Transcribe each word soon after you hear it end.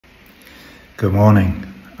Good morning.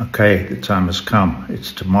 Okay, the time has come.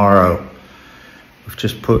 It's tomorrow. We've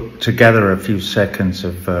just put together a few seconds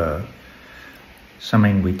of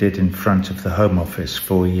something we did in front of the Home Office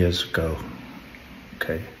 4 years ago.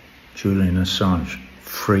 Okay, Julian Assange,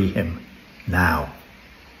 free him now.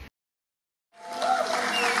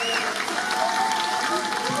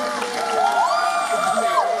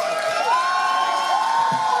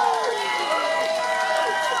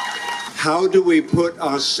 How do we put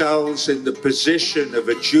ourselves in the position of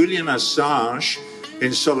a Julian Assange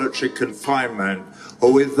in solitary confinement,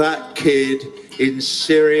 or with that kid in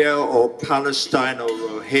Syria or Palestine or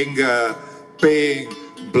Rohingya being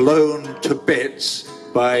blown to bits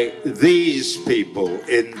by these people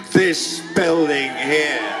in this building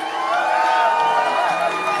here?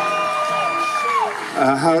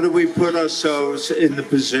 How do we put ourselves in the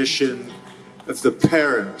position of the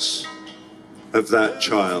parents of that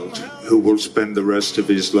child who will spend the rest of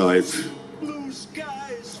his life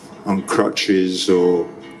on crutches or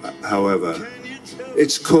however?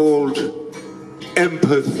 It's called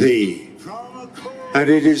empathy, and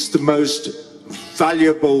it is the most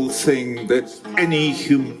valuable thing that any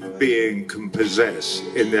human being can possess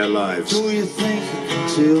in their lives. Do you think you can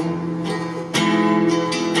tell?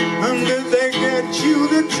 And did they get you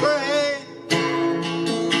to train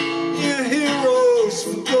your heroes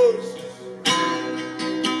for ghosts?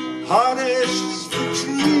 Hot ashes for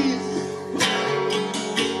trees,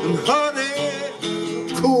 and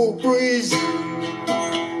honey, cool breeze,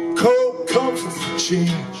 cold comfort for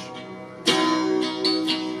change.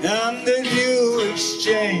 And then you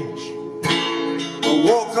exchange a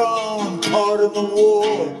walk-on part of the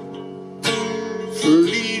war for a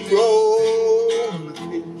lead role in the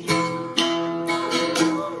cage.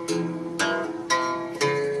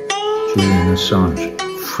 Julian Assange,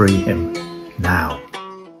 free him now.